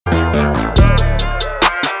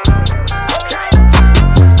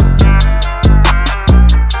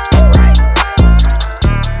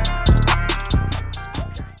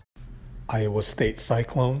Iowa State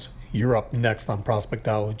Cyclones. You're up next on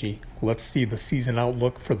Prospectology. Let's see the season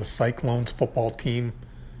outlook for the Cyclones football team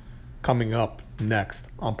coming up next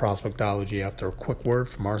on Prospectology after a quick word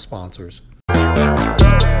from our sponsors.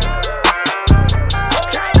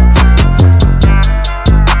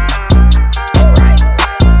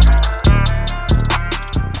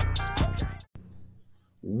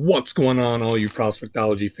 What's going on, all you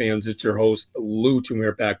Prospectology fans? It's your host, Luch, and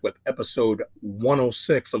we're back with episode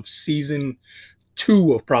 106 of season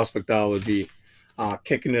 2 of Prospectology,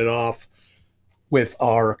 kicking it off with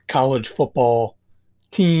our college football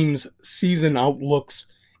teams' season outlooks.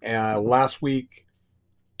 Last week,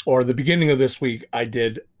 or the beginning of this week, I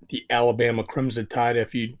did the Alabama Crimson Tide.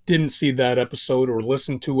 If you didn't see that episode or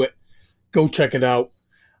listen to it, go check it out.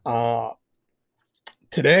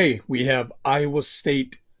 Today, we have Iowa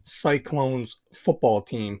State Cyclones football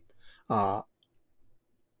team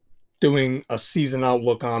doing a season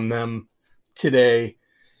outlook on them today.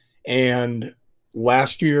 And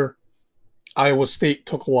last year, Iowa State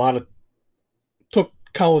took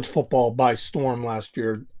college football by storm last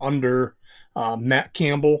year under Matt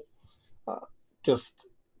Campbell. Just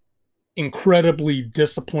incredibly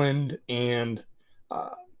disciplined, and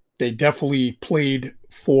they definitely played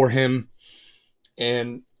for him.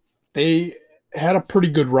 And they had a pretty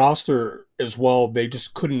good roster as well. They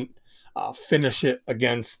just couldn't finish it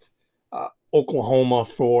against Oklahoma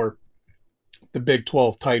for the Big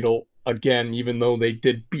 12 title again, even though they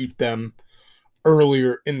did beat them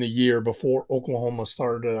earlier in the year before Oklahoma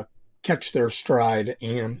started to catch their stride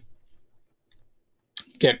and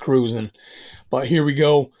get cruising. But here we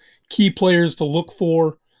go. Key players to look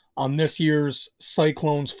for on this year's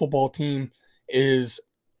Cyclones football team is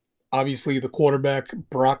obviously the quarterback,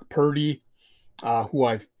 Brock Purdy, who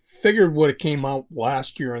I figured would have came out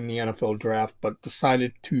last year in the NFL draft, but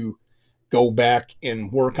decided to go back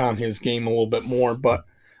and work on his game a little bit more. But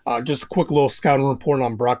just a quick little scouting report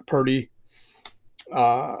on Brock Purdy.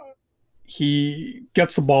 He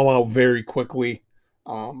gets the ball out very quickly.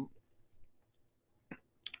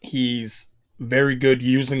 He's very good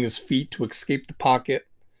using his feet to escape the pocket.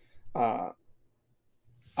 I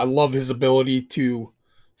love his ability to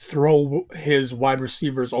throw his wide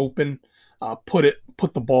receivers open, put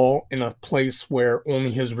the ball in a place where only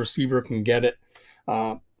his receiver can get it.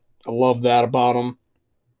 I love that about him.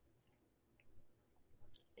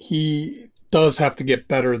 He does have to get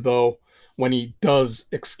better, though, when he does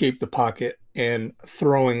escape the pocket and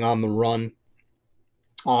throwing on the run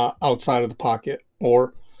outside of the pocket,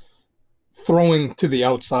 or throwing to the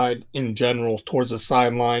outside in general towards the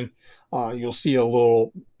sideline. You'll see a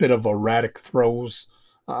little bit of erratic throws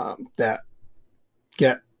that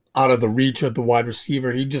get out of the reach of the wide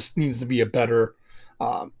receiver. He just needs to be a better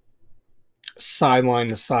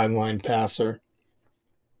sideline-to-sideline passer.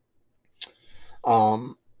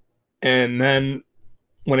 And then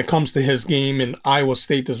when it comes to his game in Iowa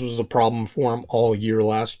State, this was a problem for him all year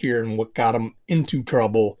last year, and what got him into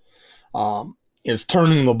trouble is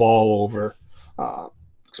turning the ball over,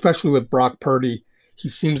 especially with Brock Purdy. He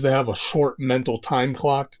seems to have a short mental time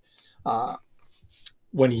clock.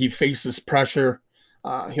 When he faces pressure,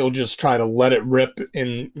 he'll just try to let it rip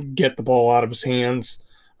and get the ball out of his hands,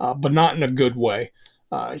 but not in a good way.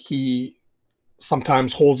 He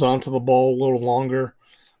sometimes holds on to the ball a little longer,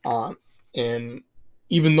 and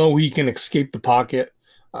even though he can escape the pocket,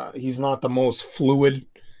 he's not the most fluid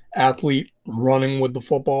athlete running with the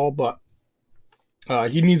football, but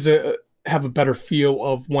he needs to have a better feel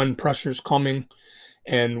of when pressure's coming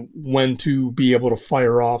and when to be able to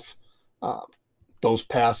fire off those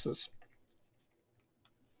passes.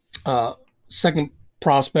 Second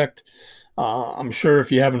prospect, I'm sure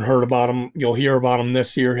if you haven't heard about him, you'll hear about him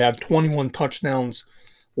this year. He had 21 touchdowns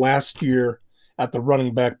last year at the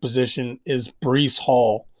running back position, is Breece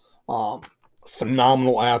Hall.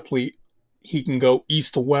 Phenomenal athlete. He can go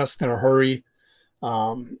east to west in a hurry.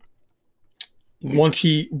 Once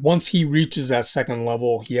he reaches that second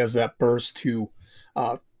level, he has that burst to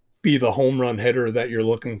be the home run hitter that you're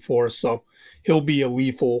looking for. So he'll be a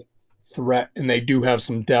lethal threat, and they do have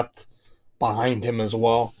some depth behind him as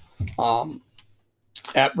well.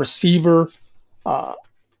 At receiver,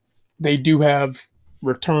 they do have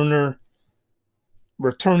returning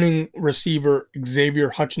receiver Xavier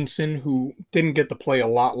Hutchinson, who didn't get to play a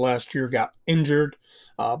lot last year, got injured,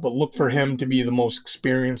 but look for him to be the most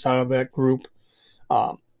experienced out of that group.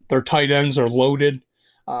 Their tight ends are loaded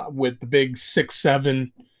with the big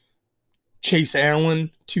 6'7" Chase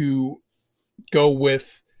Allen to go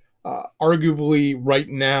with arguably right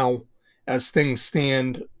now, as things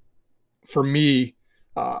stand, for me,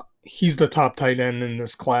 he's the top tight end in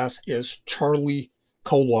this class, is Charlie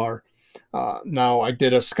Kolar. Now, I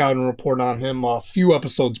did a scouting report on him a few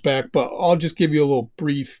episodes back, but I'll just give you a little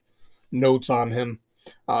brief notes on him.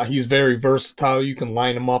 He's very versatile. You can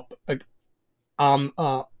line him up like, on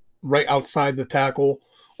right outside the tackle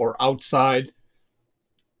or outside.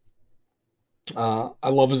 I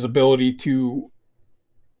love his ability to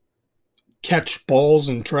catch balls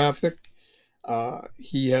in traffic.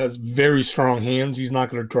 He has very strong hands. He's not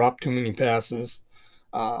going to drop too many passes,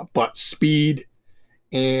 but speed,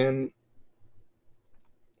 and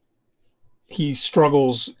he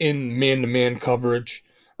struggles in man-to-man coverage,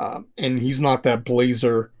 and he's not that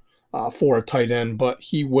blazer for a tight end, but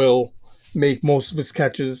he will make most of his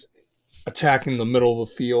catches attacking the middle of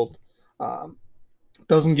the field. Um,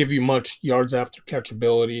 doesn't give you much yards after catch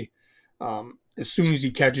ability. As soon as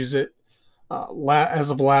he catches it, as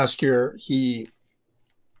of last year,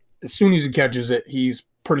 as soon as he catches it, he's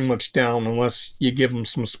pretty much down unless you give him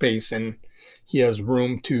some space and he has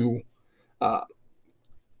room to uh,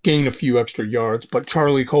 gain a few extra yards. But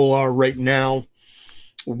Charlie Kolar right now,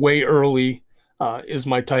 way early, is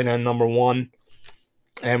my tight end number one.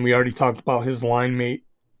 And we already talked about his line mate,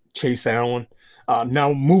 Chase Allen.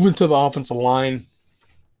 Now, moving to the offensive line,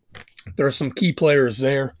 there are some key players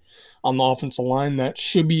there on the offensive line that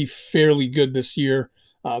should be fairly good this year.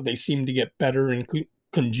 They seem to get better and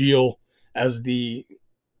congeal as the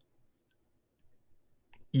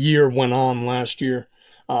year went on last year.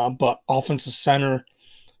 But offensive center,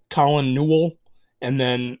 Colin Newell, and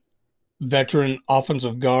then veteran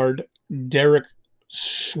offensive guard, Derek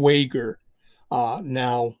Schwager.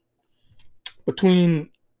 Now, between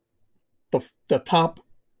the top,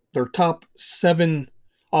 their top seven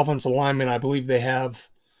offensive linemen, I believe they have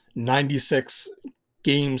 96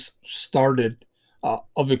 games started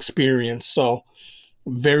of experience. So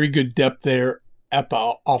very good depth there at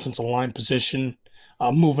the offensive line position.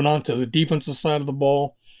 Moving on to the defensive side of the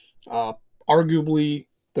ball, uh, arguably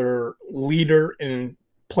their leader and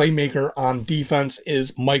playmaker on defense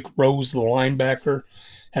is Mike Rose, the linebacker.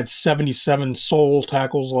 Had 77 solo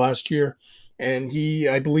tackles last year, and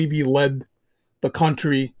I believe he led the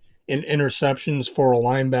country in interceptions for a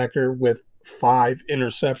linebacker with 5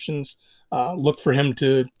 interceptions. Look for him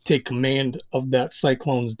to take command of that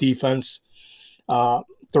Cyclones defense. Uh,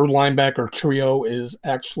 their linebacker trio is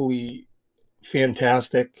actually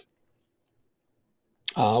fantastic,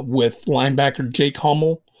 with linebacker Jake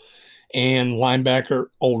Hummel and linebacker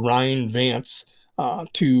Orion Vance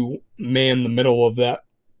to man the middle of that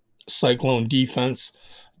Cyclone defense.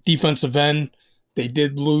 Defensive end, they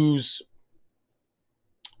did lose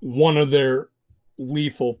one of their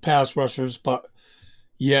lethal pass rushers, but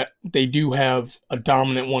yet they do have a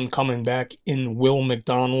dominant one coming back in Will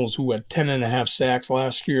McDonald's, who had 10.5 sacks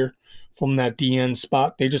last year from that DN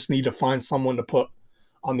spot. They just need to find someone to put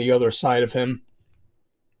on the other side of him.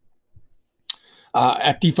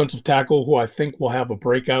 At defensive tackle, who I think will have a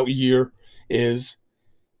breakout year, is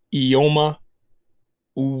Ioma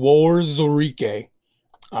Uwarzurike.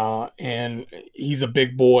 And he's a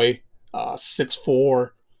big boy, 6'4",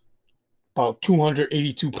 about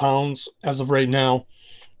 282 pounds as of right now.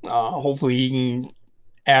 Hopefully he can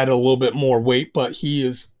add a little bit more weight, but he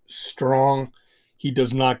is strong. He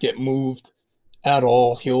does not get moved at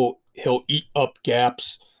all. He'll eat up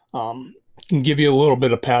gaps. Can give you a little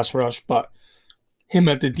bit of pass rush, but him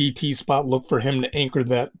at the DT spot, look for him to anchor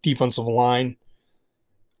that defensive line.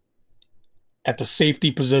 At the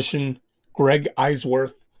safety position, Greg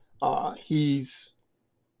Eisworth. He's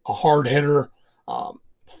a hard hitter,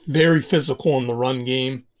 very physical in the run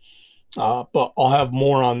game. But I'll have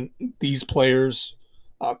more on these players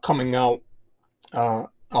coming out. I'll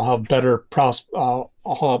have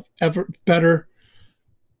I'll have better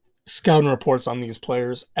scouting reports on these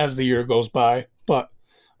players as the year goes by. But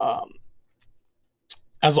um,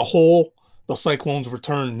 as a whole, the Cyclones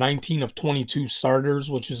returned 19 of 22 starters,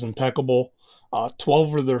 which is impeccable.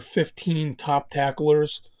 12 of their 15 top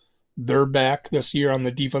tacklers, they're back this year on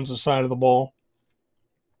the defensive side of the ball.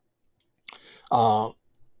 Uh,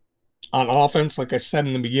 on offense, like I said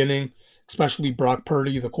in the beginning, especially Brock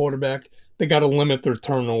Purdy, the quarterback, they got to limit their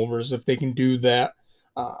turnovers. If they can do that,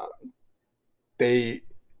 uh, they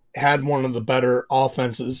had one of the better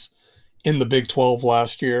offenses in the Big 12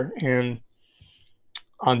 last year. And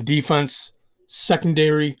on defense,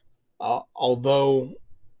 secondary, although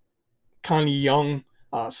kind of young,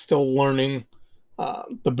 still learning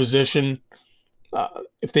the position,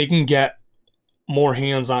 if they can get more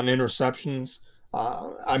hands on interceptions,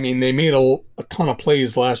 I mean, they made a ton of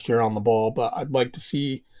plays last year on the ball, but I'd like to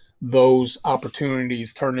see those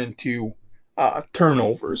opportunities turn into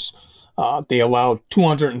turnovers. They allowed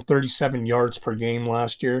 237 yards per game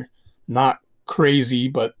last year. Not crazy,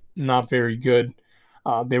 but not very good.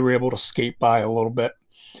 They were able to skate by a little bit.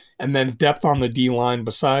 And then depth on the D line,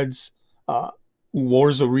 besides uh,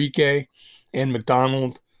 Warzarike and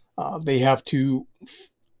McDonald, they have to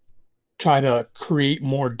try to create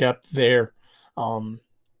more depth there. Um,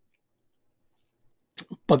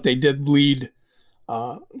 but they did lead.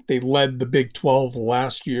 They led the Big 12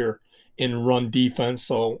 last year in run defense,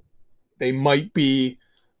 so they might be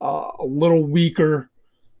a little weaker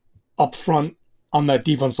up front on that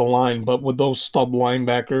defensive line. But with those stud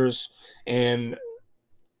linebackers and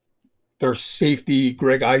their safety,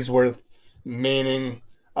 Greg Eisworth, Manning,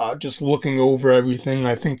 just looking over everything,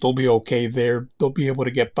 I think they'll be okay there. They'll be able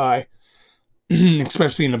to get by,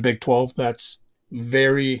 especially in the Big 12. That's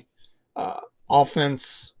very uh,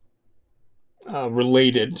 offense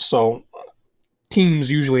related. So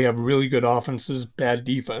teams usually have really good offenses, bad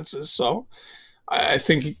defenses. So I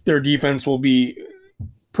think their defense will be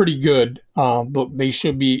pretty good. But they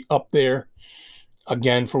should be up there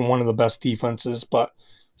again for one of the best defenses. But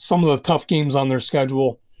some of the tough games on their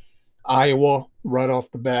schedule, Iowa right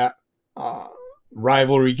off the bat, uh,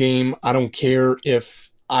 rivalry game. I don't care if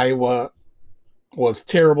Iowa was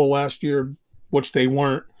terrible last year, which they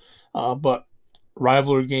weren't, but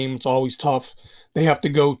rivalry game, it's always tough. They have to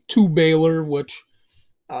go to Baylor, which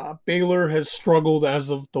Baylor has struggled as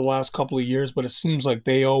of the last couple of years, but it seems like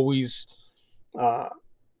they always uh,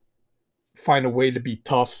 find a way to be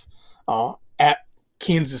tough. At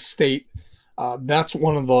Kansas State, that's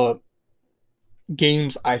one of the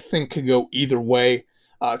games I think could go either way.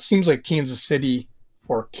 It seems like Kansas City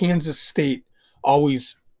or Kansas State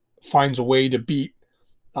always finds a way to beat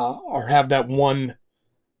or have that one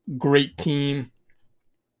great team,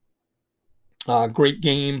 great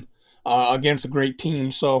game against a great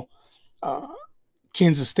team. So uh,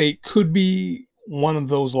 Kansas State could be one of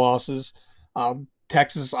those losses.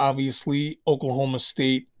 Texas, obviously, Oklahoma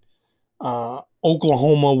State.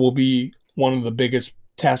 Oklahoma will be one of the biggest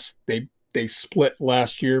tests. They split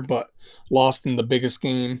last year, but lost in the biggest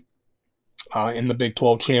game in the Big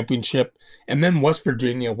 12 championship. And then West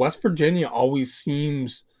Virginia. West Virginia always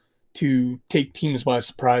seems to take teams by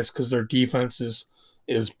surprise because their defense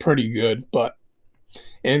is pretty good. But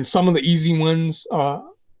and some of the easy ones,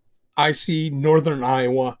 I see Northern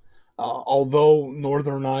Iowa. Although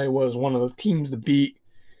Northern Iowa is one of the teams to beat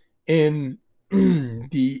in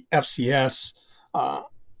the FCS,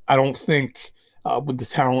 I don't think with the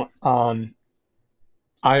talent on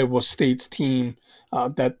Iowa State's team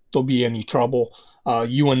that there'll be any trouble.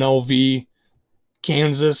 UNLV,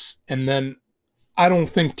 Kansas, and then I don't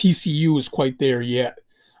think TCU is quite there yet.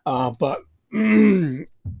 But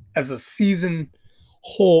as a season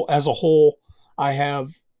as a whole, I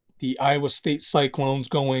have the Iowa State Cyclones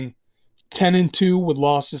going 10-2 with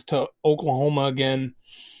losses to Oklahoma again,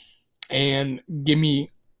 and give me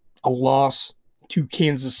a loss to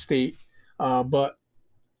Kansas State. But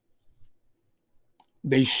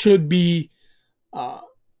they should be uh,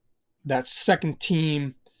 that second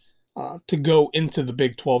team to go into the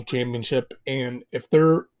Big 12 championship. And if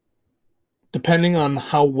they're, depending on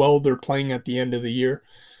how well they're playing at the end of the year,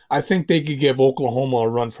 I think they could give Oklahoma a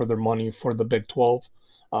run for their money for the Big 12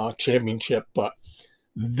 championship. But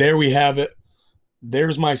there we have it.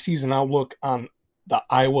 There's my season outlook on the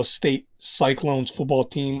Iowa State Cyclones football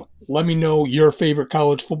team. Let me know your favorite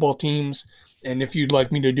college football teams and if you'd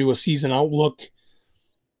like me to do a season outlook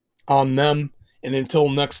on them. And until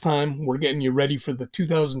next time, we're getting you ready for the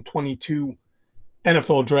 2022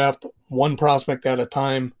 NFL draft, one prospect at a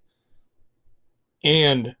time,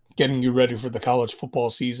 and getting you ready for the college football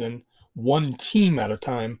season, one team at a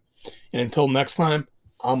time. And until next time,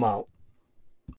 I'm out.